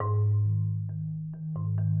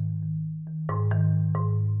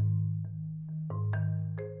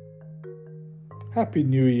Happy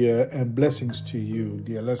New Year and blessings to you,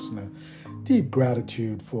 dear listener. Deep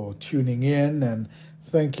gratitude for tuning in and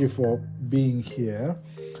thank you for being here.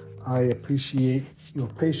 I appreciate your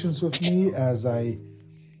patience with me as I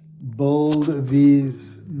build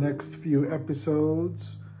these next few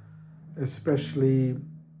episodes, especially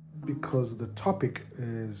because the topic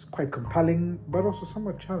is quite compelling but also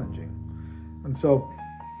somewhat challenging. And so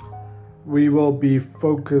we will be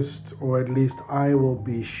focused, or at least I will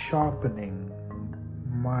be sharpening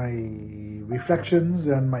my reflections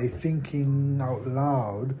and my thinking out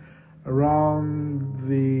loud around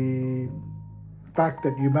the fact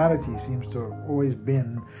that humanity seems to have always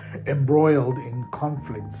been embroiled in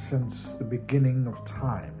conflict since the beginning of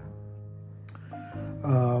time.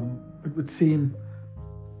 It would seem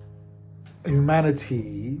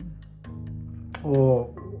humanity,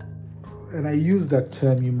 and I use that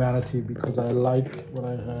term humanity because I like what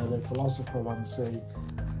I heard a philosopher once say,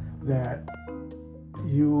 that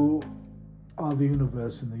you are the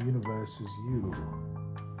universe and the universe is you.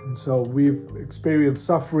 And so we've experienced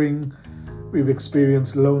suffering, we've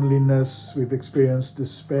experienced loneliness, we've experienced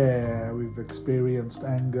despair, we've experienced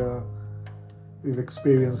anger, we've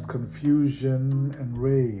experienced confusion and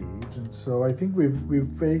rage. And so I think we've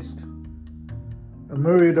faced a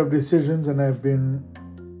myriad of decisions and have been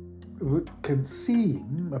what can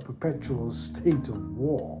seem a perpetual state of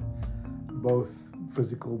war, both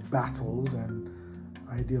physical battles and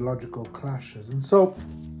ideological clashes. And so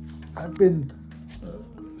I've been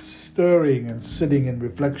stirring and sitting in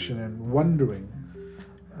reflection and wondering,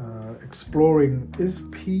 exploring, is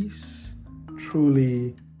peace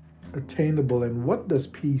truly attainable and what does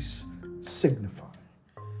peace signify?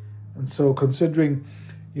 And so considering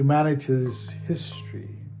humanity's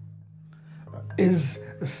history, is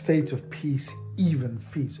a state of peace even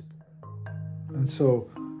feasible? And so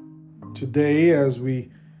today, as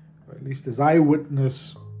I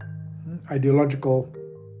witness ideological,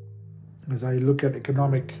 as I look at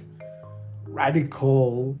economic,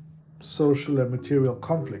 radical, social and material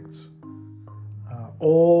conflicts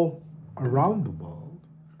all around the world,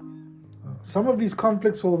 some of these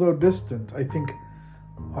conflicts, although distant, I think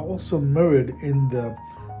are also mirrored in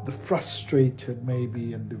the frustrated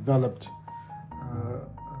maybe and developed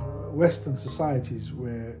Western societies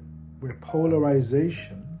where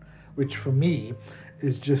polarization, which for me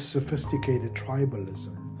is just sophisticated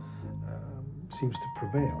tribalism, seems to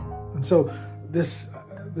prevail. And so this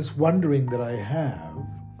wondering that I have,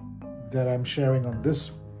 that I'm sharing on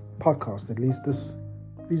this podcast, at least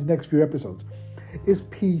these next few episodes, is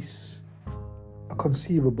peace a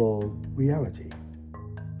conceivable reality?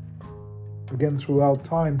 Again, throughout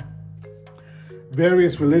time,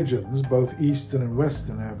 various religions, both Eastern and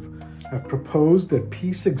Western, have proposed that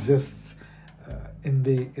peace exists in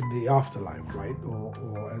the afterlife, right,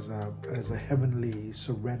 or as a heavenly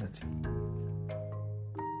serenity.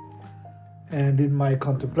 And in my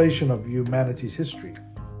contemplation of humanity's history,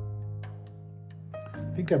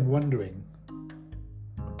 I think I'm wondering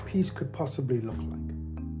what peace could possibly look like.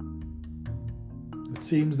 It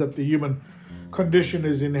seems that the human condition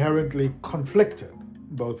is inherently conflicted,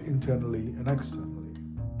 both internally and externally.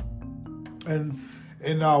 And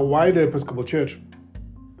in our wider Episcopal Church,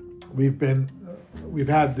 we've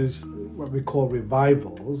had this, what we call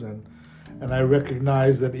revivals, and I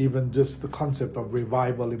recognize that even just the concept of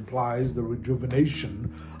revival implies the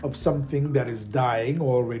rejuvenation of something that is dying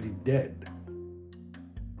or already dead.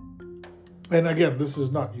 And again, this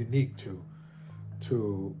is not unique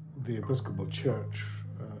to the Episcopal Church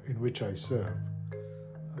in which I serve.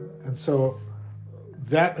 And so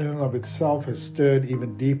that in and of itself has stirred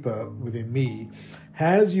even deeper within me.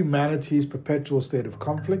 Has humanity's perpetual state of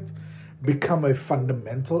conflict become a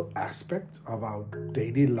fundamental aspect of our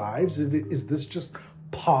daily lives? Is this just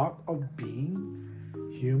part of being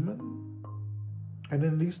human? And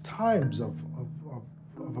in these times of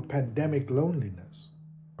a pandemic loneliness,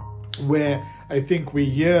 where I think we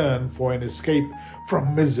yearn for an escape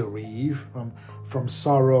from misery, from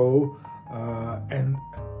sorrow,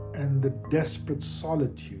 and the desperate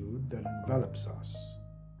solitude that envelops us.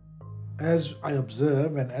 As I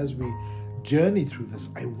observe and as we journey through this,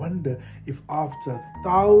 I wonder if after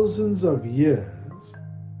thousands of years,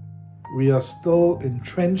 we are still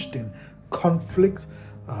entrenched in conflict.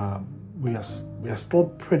 We are still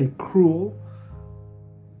pretty cruel.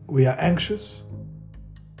 We are anxious.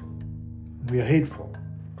 We are hateful.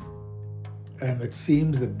 And it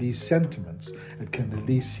seems that these sentiments, it can at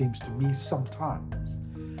least seems to me sometimes,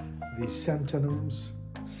 these sentiments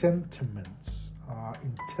are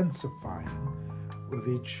intensifying with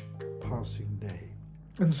each passing day.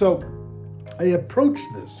 And so I approach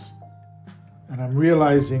this, and I'm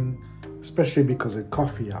realizing especially because at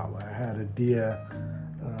coffee hour I had a dear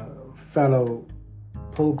fellow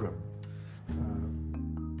pilgrim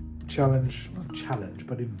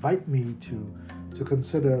invite me to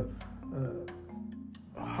consider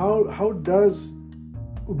how does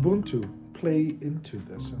Ubuntu play into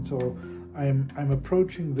this. And so I'm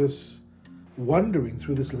approaching this, wondering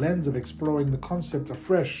through this lens of exploring the concept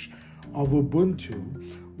afresh of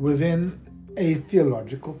Ubuntu within a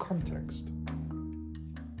theological context.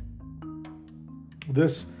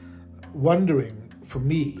 This wondering for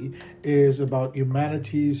me is about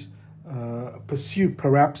humanity's pursuit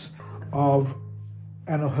perhaps of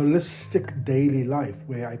an holistic daily life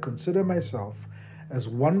where I consider myself as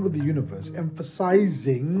one with the universe,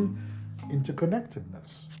 emphasizing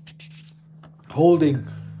interconnectedness, holding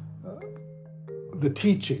the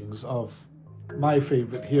teachings of my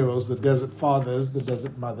favorite heroes, the desert fathers, the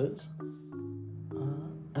desert mothers.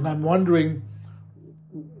 And I'm wondering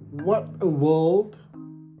what a world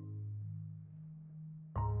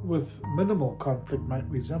with minimal conflict might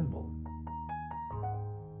resemble.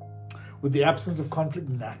 Would the absence of conflict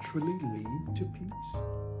naturally lead to peace?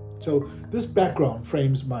 So this background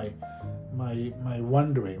frames my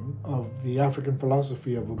wondering of the African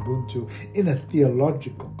philosophy of Ubuntu in a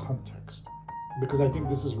theological context, because I think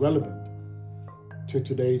this is relevant to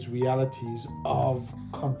today's realities of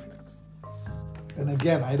conflict. And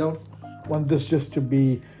again, I don't want this just to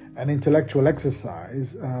be an intellectual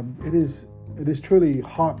exercise. It is truly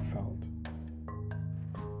heartfelt.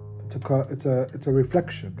 It's a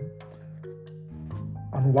reflection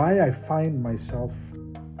on why I find myself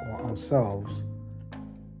or ourselves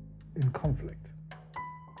in conflict.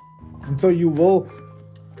 And so you will,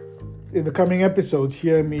 in the coming episodes,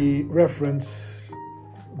 hear me reference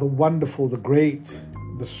the wonderful, the great,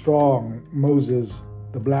 the strong Moses,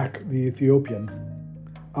 the black, the Ethiopian,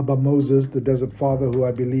 Abba Moses, the desert father, who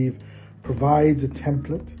I believe provides a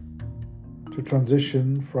template to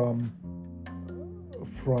transition from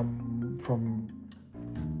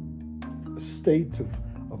a state of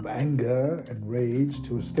anger and rage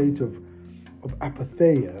to a state of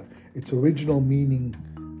apatheia, its original meaning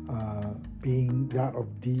being that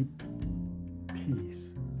of deep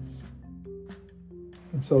peace.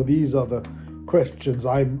 And so these are the questions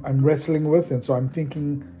I'm wrestling with, and so I'm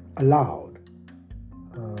thinking aloud.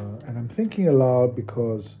 And I'm thinking aloud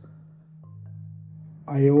because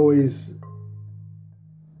I always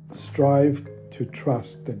strive to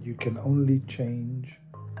trust that you can only change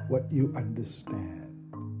what you understand.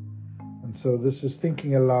 And so this is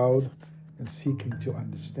thinking aloud and seeking to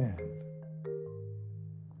understand.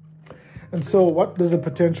 And so what does a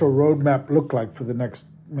potential roadmap look like for the next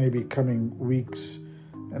maybe coming weeks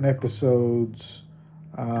and episodes?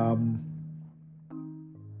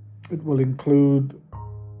 It will include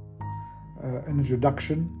an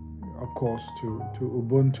introduction, of course, to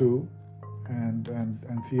Ubuntu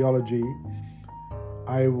and theology.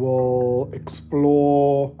 I will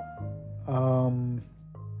explore the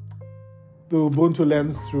Ubuntu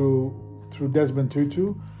lens through Desmond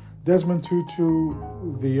Tutu. Desmond Tutu,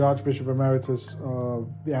 the Archbishop Emeritus of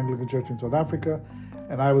the Anglican Church in South Africa,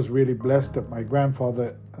 and I was really blessed that my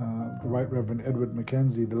grandfather, the Right Reverend Edward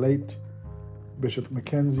Mackenzie, the late Bishop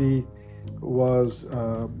Mackenzie, was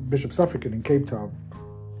Bishop Suffragan in Cape Town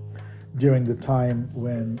during the time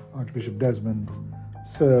when Archbishop Desmond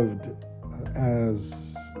served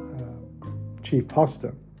as chief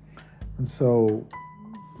pastor. And so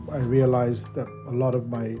I realized that a lot of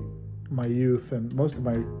my youth and most of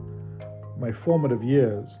my formative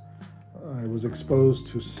years, I was exposed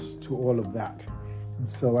to all of that. And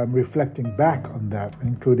so I'm reflecting back on that,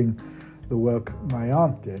 including the work my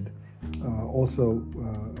aunt did, also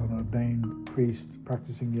an ordained priest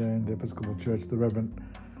practicing here in the Episcopal Church, the Reverend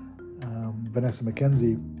Vanessa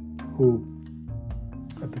Mackenzie, who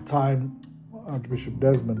at the time Archbishop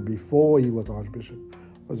Desmond, before he was Archbishop,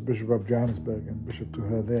 was Bishop of Johannesburg and Bishop to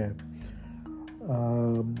her there.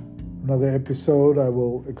 Another episode, I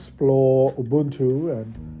will explore Ubuntu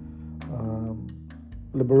and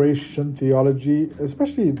liberation theology,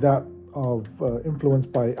 especially that of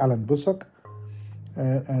influenced by Alan Bussack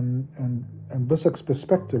and Bussack's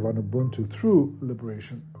perspective on Ubuntu through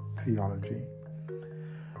liberation theology.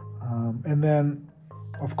 And then,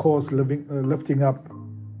 of course, lifting up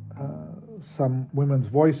some women's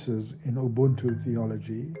voices in Ubuntu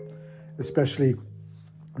theology, especially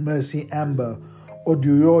Mercy Amber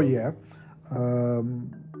Oduyoye,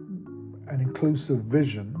 An Inclusive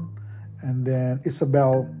Vision, and then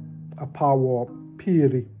Isabel Apawa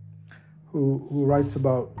Piri, who writes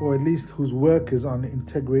about, or at least whose work is on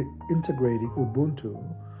integrating Ubuntu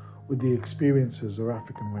with the experiences of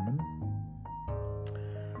African women.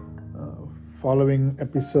 Following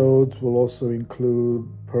episodes will also include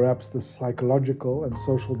perhaps the psychological and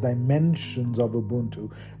social dimensions of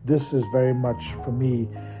Ubuntu. This is very much, for me,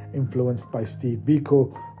 influenced by Steve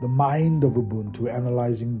Biko, the mind of Ubuntu,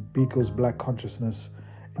 analyzing Biko's Black consciousness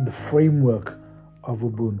in the framework of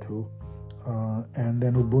Ubuntu, and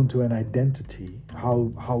then Ubuntu and identity,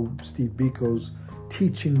 how Steve Biko's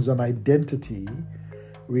teachings on identity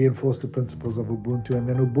reinforce the principles of Ubuntu, and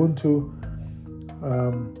then Ubuntu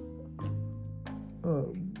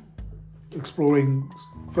exploring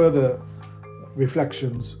further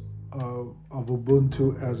reflections of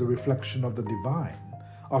Ubuntu as a reflection of the divine,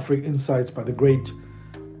 offering insights by the great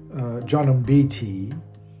John Mbiti,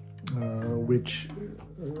 which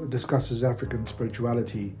discusses African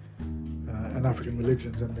spirituality and African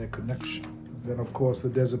religions and their connection. And then, of course, the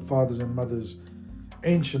Desert Fathers and Mothers,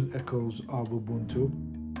 ancient echoes of Ubuntu,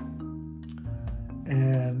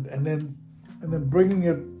 and then bringing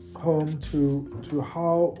it home to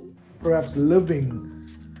how perhaps living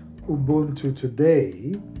Ubuntu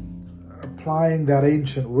today, applying that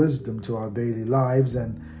ancient wisdom to our daily lives,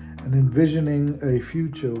 and envisioning a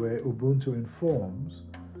future where Ubuntu informs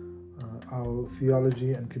our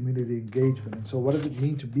theology and community engagement. And so what does it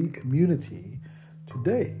mean to be community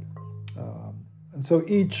today? And so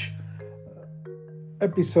each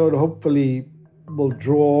episode hopefully will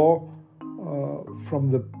draw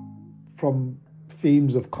from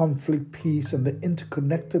themes of conflict, peace, and the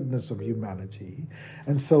interconnectedness of humanity.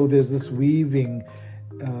 And so there's this weaving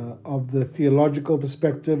of the theological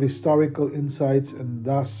perspective, historical insights, and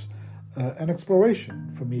thus an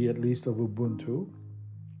exploration, for me at least, of Ubuntu,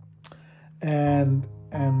 and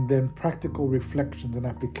then practical reflections and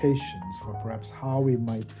applications for perhaps how we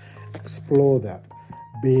might explore that,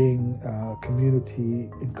 being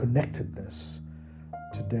community in connectedness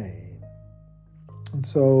today. And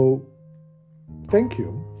so thank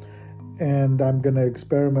you, and I'm going to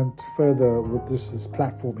experiment further with this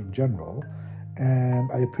platform in general,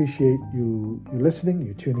 and I appreciate you listening,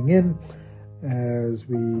 you tuning in as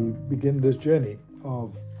we begin this journey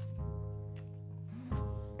of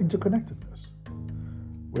interconnectedness.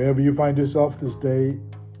 Wherever you find yourself this day,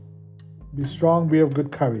 be strong, be of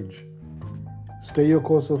good courage, stay your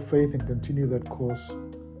course of faith, and continue that course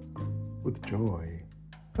with joy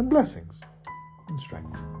and blessings and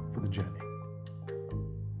strength for the journey.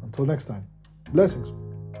 Until next time, blessings.